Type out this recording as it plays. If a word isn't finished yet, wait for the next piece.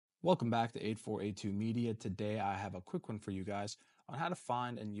Welcome back to 8482 Media. Today I have a quick one for you guys on how to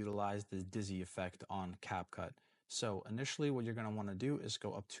find and utilize the dizzy effect on CapCut. So initially what you're going to want to do is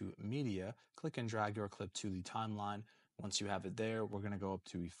go up to Media, click and drag your clip to the timeline. Once you have it there, we're going to go up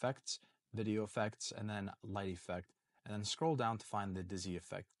to Effects, Video Effects, and then Light Effect, and then scroll down to find the dizzy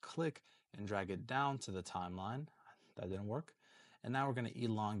effect. Click and drag it down to the timeline. That didn't work. And now we're going to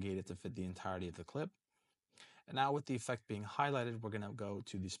elongate it to fit the entirety of the clip. And now with the effect being highlighted, we're going to go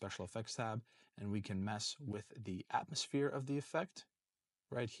to the Special Effects tab, and we can mess with the atmosphere of the effect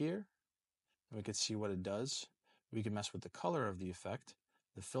right here. And we can see what it does. We can mess with the color of the effect,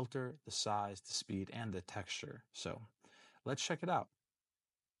 the filter, the size, the speed, and the texture. So let's check it out.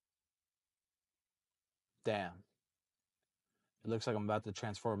 Damn. It looks like I'm about to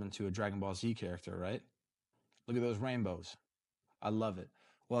transform into a Dragon Ball Z character, right? Look at those rainbows. I love it.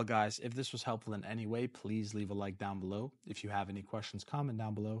 Well, guys, if this was helpful in any way, please leave a like down below. If you have any questions, comment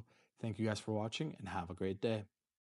down below. Thank you guys for watching and have a great day.